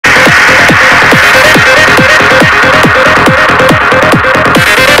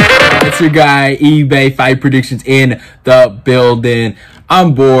your guy, eBay Fight Predictions in the building.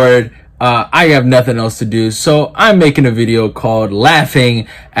 I'm bored. I have nothing else to do, so I'm making a video called Laughing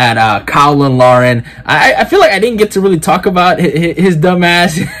at Caolan Loughran. I feel like I didn't get to really talk about his dumb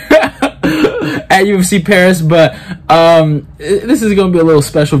ass at UFC Paris, but this is going to be a little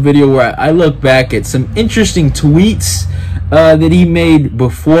special video where I look back at some interesting tweets that he made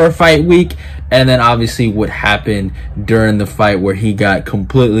before fight week, and then obviously what happened during the fight where he got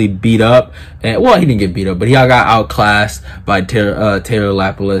completely beat up. And, well, he didn't get beat up, but he got outclassed by Taylor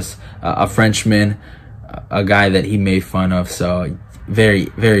Lapilus, a Frenchman, a guy that he made fun of. So very,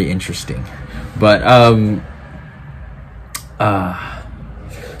 very interesting. But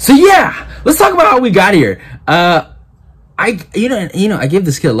so yeah, let's talk about how we got here. I gave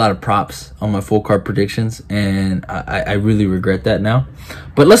this kid a lot of props on my full card predictions, and I really regret that now.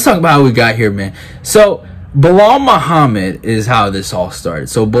 But let's talk about how we got here, man. So Belal Muhammad is how this all started.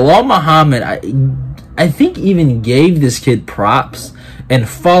 So Belal Muhammad, I think even gave this kid props and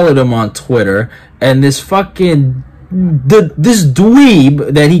followed him on Twitter, and this fucking this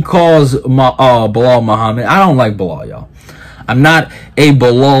dweeb that he calls Belal Muhammad. I don't like Belal, y'all. I'm not a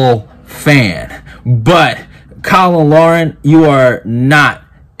Belal fan, but Caolan Loughran, you are not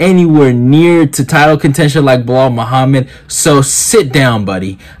anywhere near to title contention like Belal Muhammad, so sit down,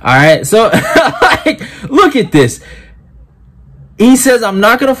 buddy. All right, so like, look at this. He says, I'm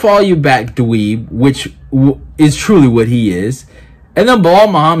not gonna follow you back, dweeb, which is truly what he is. And then Belal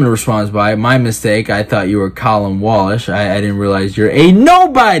Muhammad responds by, my mistake, I thought you were Colin Walsh. I didn't realize you're a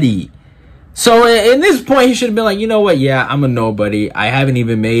nobody. So in this point, he should have been like, you know what? Yeah, I'm a nobody. I haven't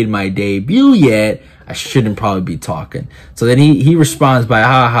even made my debut yet. I shouldn't probably be talking. So then he responds by,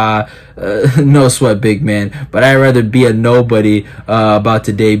 haha, no sweat, big man. But I'd rather be a nobody about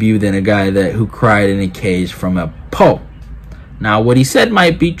to debut than a guy who cried in a cage from a Pope. Now, what he said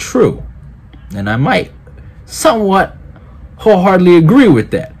might be true, and I might somewhat wholeheartedly agree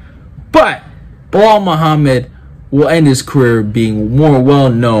with that. But Belal Muhammad will end his career being more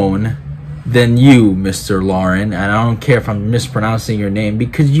well-known than you, Mr. Loughran, and I don't care if I'm mispronouncing your name,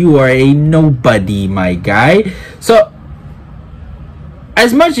 because you are a nobody, my guy. So,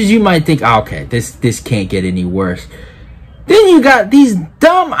 as much as you might think, oh, okay, this can't get any worse, then you got these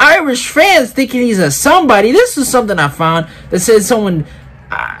dumb Irish fans thinking he's a somebody. This is something I found that said someone,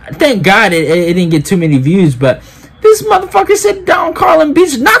 thank God it didn't get too many views, but this motherfucker said Don Carlin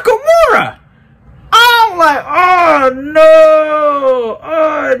beats Nakamura. I'm like, oh no.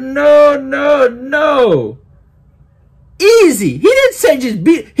 Easy. He didn't say just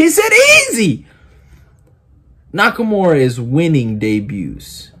beat, he said easy. Nakamura is winning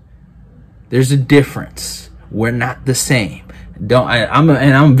debuts. There's a difference. We're not the same.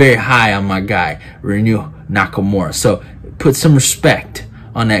 I'm very high on my guy, Renew Nakamura. So put some respect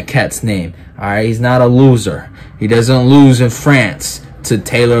on that cat's name. All right, he's not a loser. He doesn't lose in France to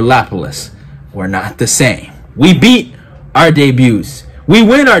Taylor Lapilus. We're not the same. We beat our debuts. We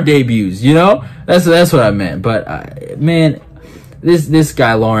win our debuts. You know, that's what I meant. But man, this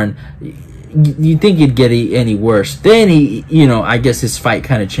guy Loughran, you think he'd get any worse? Then I guess his fight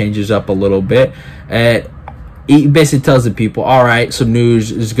kind of changes up a little bit. He basically tells the people, all right, some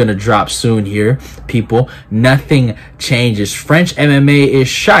news is going to drop soon here, people. Nothing changes. French MMA is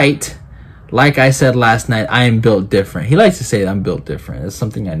shite. Like I said last night, I am built different. He likes to say that I'm built different. That's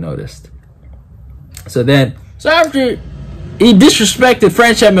something I noticed. So after he disrespected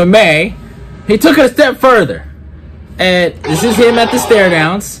French MMA, he took it a step further. And this is him at the stare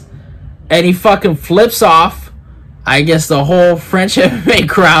downs. And he fucking flips off, I guess, the whole French MMA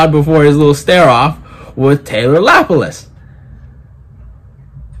crowd before his little stare off with Taylor Lapilus.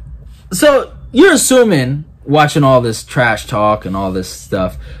 So you're assuming, watching all this trash talk and all this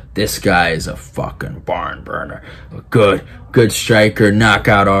stuff, this guy is a fucking barn burner. A good striker,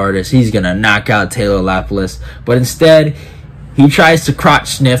 knockout artist. He's gonna knock out Taylor Lapilus. But instead, he tries to crotch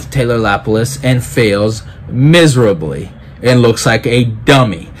sniff Taylor Lapilus and fails miserably and looks like a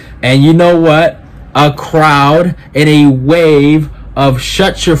dummy. And you know what? A crowd and a wave of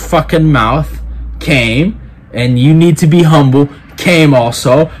shut your fucking mouth came, and you need to be humble came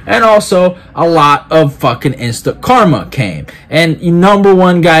also, and also a lot of fucking instant karma came. And number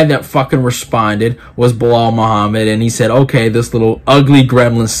one guy that fucking responded was Belal Muhammad, and he said, okay, this little ugly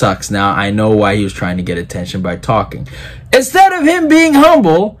gremlin sucks now. I know why he was trying to get attention by talking. Instead of him being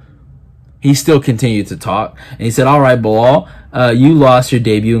humble, he still continued to talk, and he said, all right, Belal, you lost your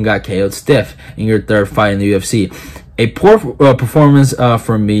debut and got KO'd stiff in your third fight in the UFC. A poor performance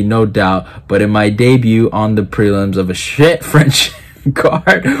from me, no doubt, but in my debut on the prelims of a shit French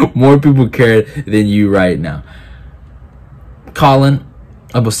card, more people cared than you right now. Colin,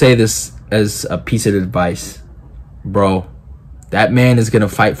 I will say this as a piece of advice, bro. That man is gonna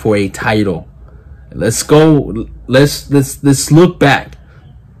fight for a title. Let's go. Let's look back.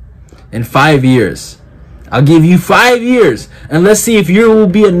 In 5 years, I'll give you 5 years, and let's see if you will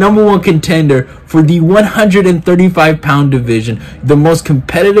be a #1 contender for the 135-pound division, the most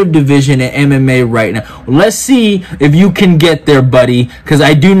competitive division in MMA right now. Let's see if you can get there, buddy, because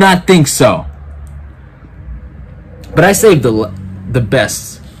I do not think so. But I saved the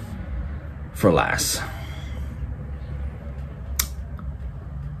best for last.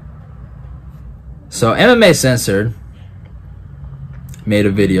 So MMA Censored made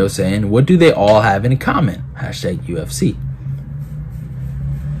a video saying, what do they all have in common? #UFC.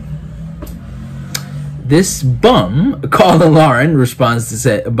 This bum, Caolan Loughran, responds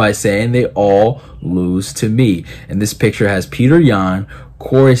by saying they all lose to me. And this picture has Peter Yan,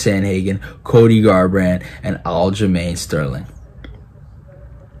 Corey Sandhagen, Cody Garbrandt, and Aljamain Sterling.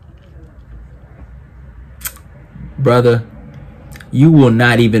 Brother, you will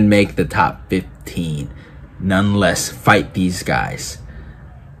not even make the top 15, nonetheless fight these guys.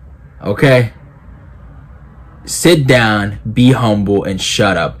 Okay? Sit down, be humble, and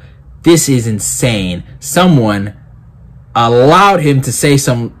shut up. This is insane. Someone allowed him to say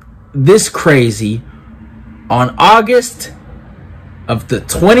this crazy on August of the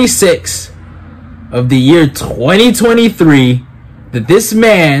 26th of the year 2023 that this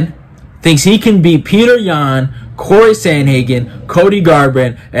man thinks he can beat Peter Yan, Corey Sandhagen, Cody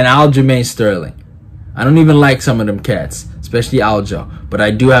Garbrandt, and Aljamain Sterling. I don't even like some of them cats, especially Aljo, but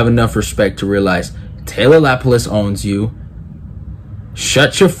I do have enough respect to realize Taylor Lapalus owns you.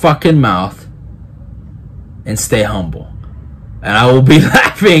 Shut your fucking mouth and stay humble. And I will be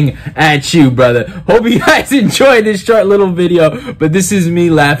laughing at you, brother. Hope you guys enjoyed this short little video, but this is me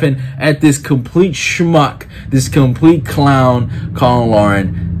laughing at this complete schmuck, this complete clown,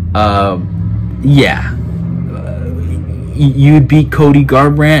 Caolan Loughran. Yeah. You'd beat Cody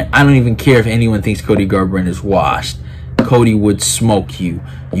Garbrandt. I don't even care if anyone thinks Cody Garbrandt is washed. Cody would smoke you.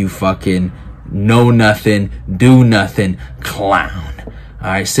 You fucking know nothing, do nothing, clown.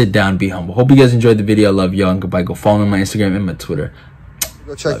 Alright, sit down, be humble. Hope you guys enjoyed the video. I love y'all. And goodbye. Go follow me on my Instagram and my Twitter.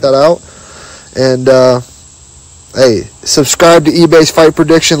 Go check that out. And hey, subscribe to eBay's Fight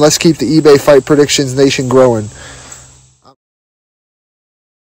Prediction. Let's keep the eBay Fight Predictions Nation growing.